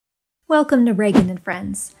Welcome to Reagan and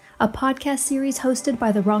Friends, a podcast series hosted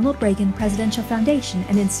by the Ronald Reagan Presidential Foundation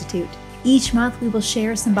and Institute. Each month we will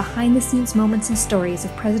share some behind-the-scenes moments and stories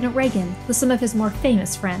of President Reagan with some of his more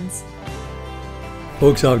famous friends.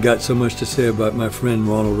 Folks, I've got so much to say about my friend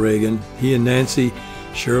Ronald Reagan. He and Nancy,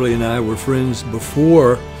 Shirley and I were friends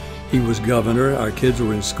before he was governor. Our kids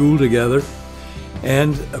were in school together.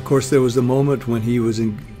 And, of course, there was the moment when he was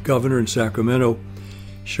governor in Sacramento.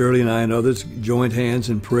 Shirley and I and others joined hands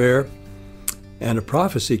in prayer. And a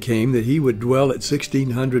prophecy came that he would dwell at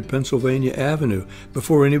 1600 Pennsylvania Avenue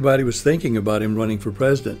before anybody was thinking about him running for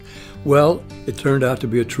president. Well, it turned out to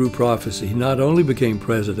be a true prophecy. He not only became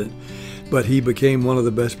president, but he became one of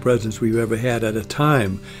the best presidents we've ever had at a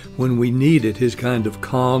time when we needed his kind of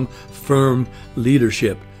calm, firm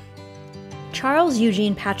leadership. Charles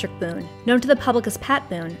Eugene Patrick Boone, known to the public as Pat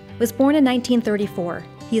Boone, was born in 1934.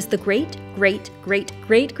 He is the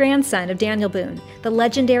great-great-great-great-grandson of Daniel Boone, the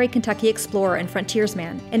legendary Kentucky explorer and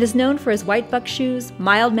frontiersman, and is known for his white buck shoes,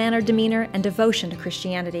 mild-mannered demeanor, and devotion to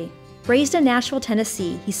Christianity. Raised in Nashville,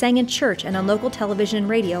 Tennessee, he sang in church and on local television and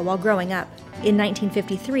radio while growing up. In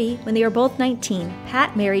 1953, when they were both 19,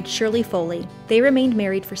 Pat married Shirley Foley. They remained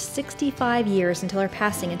married for 65 years until her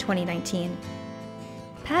passing in 2019.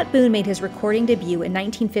 Pat Boone made his recording debut in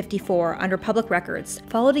 1954 on Republic Records,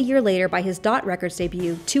 followed a year later by his Dot Records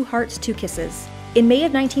debut, Two Hearts, Two Kisses. In May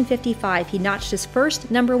of 1955, he notched his first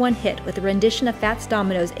 #1 hit with a rendition of Fats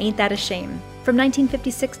Domino's Ain't That a Shame. From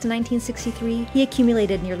 1956 to 1963, he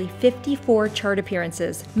accumulated nearly 54 chart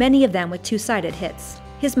appearances, many of them with two-sided hits.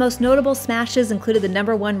 His most notable smashes included the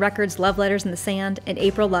 #1 records Love Letters in the Sand and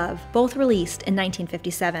April Love, both released in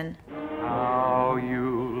 1957. How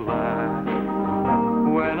you laugh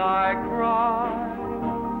when I cry,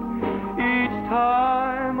 each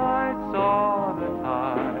time I saw the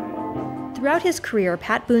tide. Throughout his career,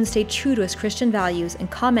 Pat Boone stayed true to his Christian values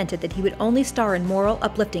and commented that he would only star in moral,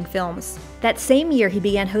 uplifting films. That same year, he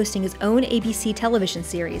began hosting his own ABC television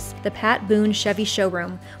series, The Pat Boone Chevy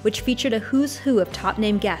Showroom, which featured a who's who of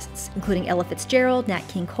top-name guests, including Ella Fitzgerald, Nat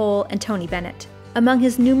King Cole, and Tony Bennett. Among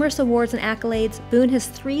his numerous awards and accolades, Boone has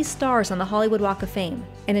 3 stars on the Hollywood Walk of Fame,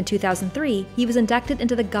 and in 2003, he was inducted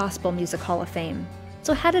into the Gospel Music Hall of Fame.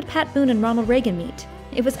 So how did Pat Boone and Ronald Reagan meet?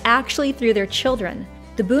 It was actually through their children.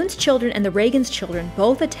 The Boone's children and the Reagan's children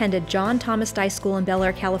both attended John Thomas Dye School in Bel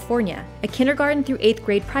Air, California, a kindergarten through 8th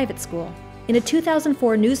grade private school. In a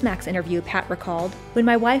 2004 Newsmax interview, Pat recalled, "When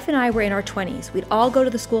my wife and I were in our 20s, we'd all go to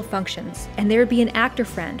the school functions, and there would be an actor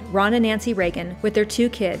friend, Ron and Nancy Reagan, with their 2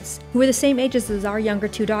 kids, who were the same ages as our younger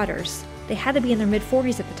 2 daughters. They had to be in their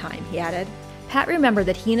mid-40s at the time," he added. Pat remembered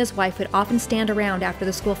that he and his wife would often stand around after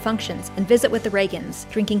the school functions and visit with the Reagans,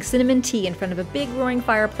 drinking cinnamon tea in front of a big roaring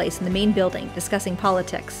fireplace in the main building, discussing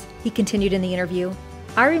politics. He continued in the interview,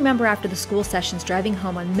 "I remember after the school sessions driving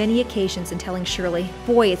home on many occasions and telling Shirley,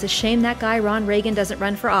 'Boy, it's a shame that guy Ron Reagan doesn't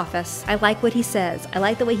run for office. I like what he says. I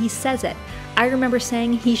like the way he says it. I remember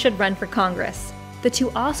saying he should run for Congress.'" The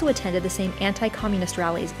two also attended the same anti-communist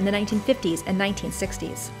rallies in the 1950s and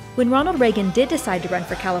 1960s. When Ronald Reagan did decide to run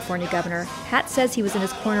for California governor, Pat says he was in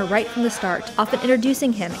his corner right from the start, often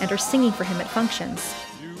introducing him and or singing for him at functions.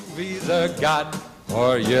 You've either got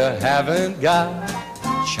or you haven't got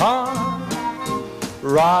charm.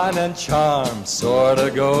 Ron and charm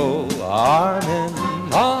sorta go arm in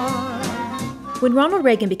arm. When Ronald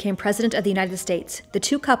Reagan became president of the United States, the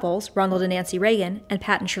two couples, Ronald and Nancy Reagan and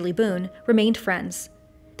Pat and Shirley Boone, remained friends.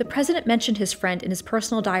 The president mentioned his friend in his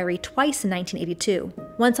personal diary twice in 1982,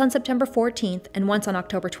 once on September 14th and once on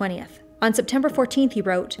October 20th. On September 14th, he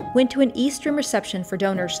wrote, "Went to an East Room reception for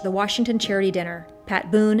donors to the Washington Charity Dinner. Pat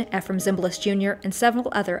Boone, Ephraim Zimbalist Jr., and several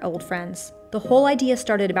other old friends. The whole idea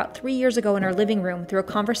started about 3 years ago in our living room through a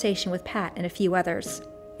conversation with Pat and a few others."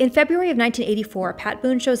 In February of 1984, Pat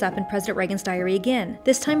Boone shows up in President Reagan's diary again,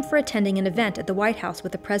 this time for attending an event at the White House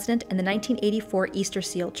with the president and the 1984 Easter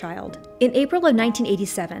Seal child. In April of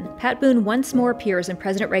 1987, Pat Boone once more appears in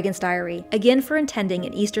President Reagan's diary, again for attending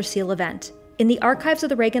an Easter Seal event. In the archives of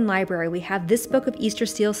the Reagan Library, we have this book of Easter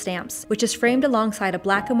Seal stamps, which is framed alongside a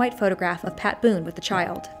black and white photograph of Pat Boone with the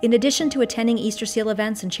child. In addition to attending Easter Seal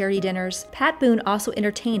events and charity dinners, Pat Boone also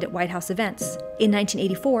entertained at White House events. In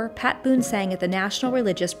 1984, Pat Boone sang at the National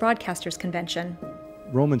Religious Broadcasters Convention.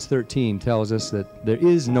 Romans 13 tells us that there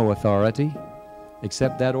is no authority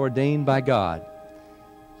except that ordained by God.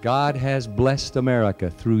 God has blessed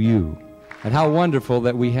America through you. And how wonderful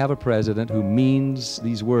that we have a president who means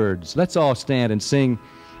these words. Let's all stand and sing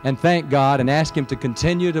and thank God and ask Him to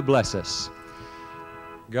continue to bless us.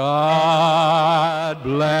 God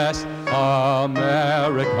bless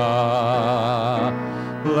America,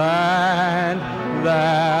 land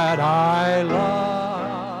that I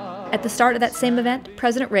love. At the start of that same event,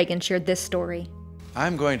 President Reagan shared this story.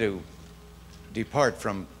 I'm going to depart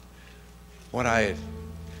from what I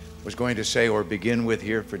was going to say or begin with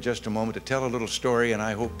here for just a moment to tell a little story, and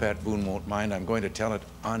I hope Pat Boone won't mind. I'm going to tell it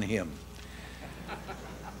on him.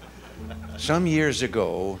 Some years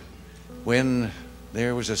ago, when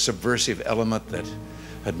there was a subversive element that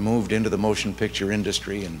had moved into the motion picture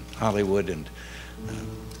industry in Hollywood, and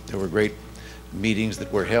there were great meetings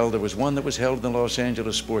that were held. There was one that was held in the Los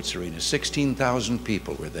Angeles Sports Arena. 16,000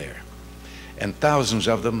 people were there, and thousands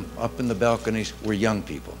of them up in the balconies were young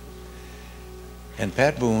people. And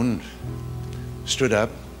Pat Boone stood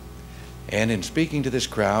up, and in speaking to this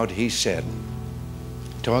crowd, he said,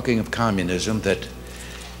 talking of communism, that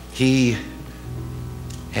he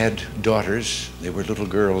had daughters. They were little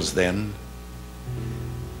girls then.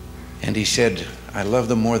 And he said, I love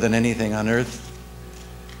them more than anything on earth.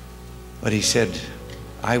 But he said,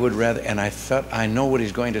 I would rather, and I thought, I know what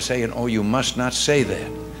he's going to say, and oh, you must not say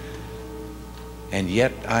that. And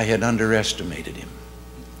yet I had underestimated him.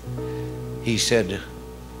 He said,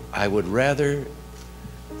 I would rather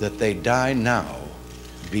that they die now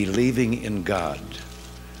believing in God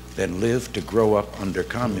than live to grow up under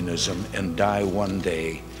communism and die one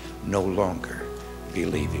day no longer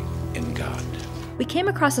believing in God. We came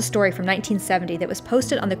across a story from 1970 that was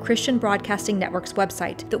posted on the Christian Broadcasting Network's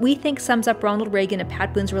website that we think sums up Ronald Reagan and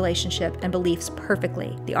Pat Boone's relationship and beliefs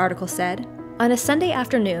perfectly. The article said, on a Sunday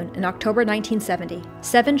afternoon in October 1970,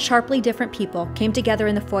 7 sharply different people came together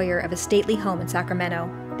in the foyer of a stately home in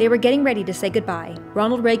Sacramento. They were getting ready to say goodbye.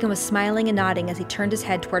 Ronald Reagan was smiling and nodding as he turned his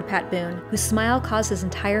head toward Pat Boone, whose smile caused his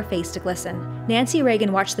entire face to glisten. Nancy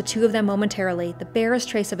Reagan watched the two of them momentarily, the barest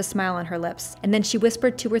trace of a smile on her lips, and then she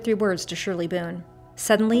whispered 2 or 3 words to Shirley Boone.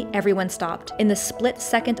 Suddenly, everyone stopped. In the split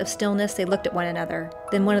second of stillness, they looked at one another.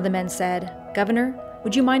 Then one of the men said, Governor,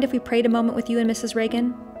 would you mind if we prayed a moment with you and Mrs.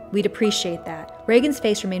 Reagan? We'd appreciate that. Reagan's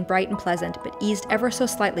face remained bright and pleasant, but eased ever so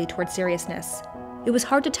slightly toward seriousness. It was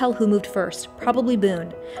hard to tell who moved first, probably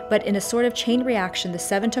Boone, but in a sort of chain reaction, the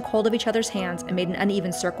 7 took hold of each other's hands and made an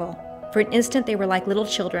uneven circle. For an instant, they were like little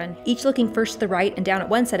children, each looking first to the right and down at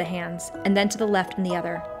one set of hands, and then to the left and the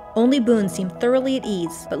other. Only Boone seemed thoroughly at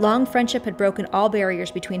ease, but long friendship had broken all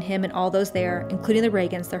barriers between him and all those there, including the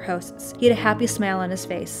Reagans, their hosts. He had a happy smile on his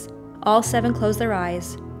face. All 7 closed their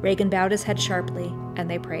eyes. Reagan bowed his head sharply, and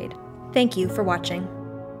they prayed. Thank you for watching.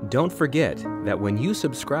 Don't forget that when you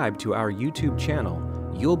subscribe to our YouTube channel,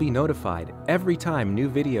 you'll be notified every time new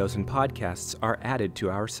videos and podcasts are added to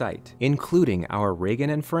our site, including our Reagan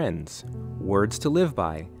and Friends, Words to Live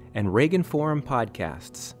By, and Reagan Forum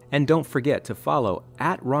podcasts. And don't forget to follow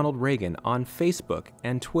 @Ronald Reagan on Facebook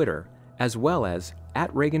and Twitter, as well as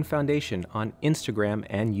 @Reagan Foundation on Instagram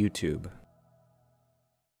and YouTube.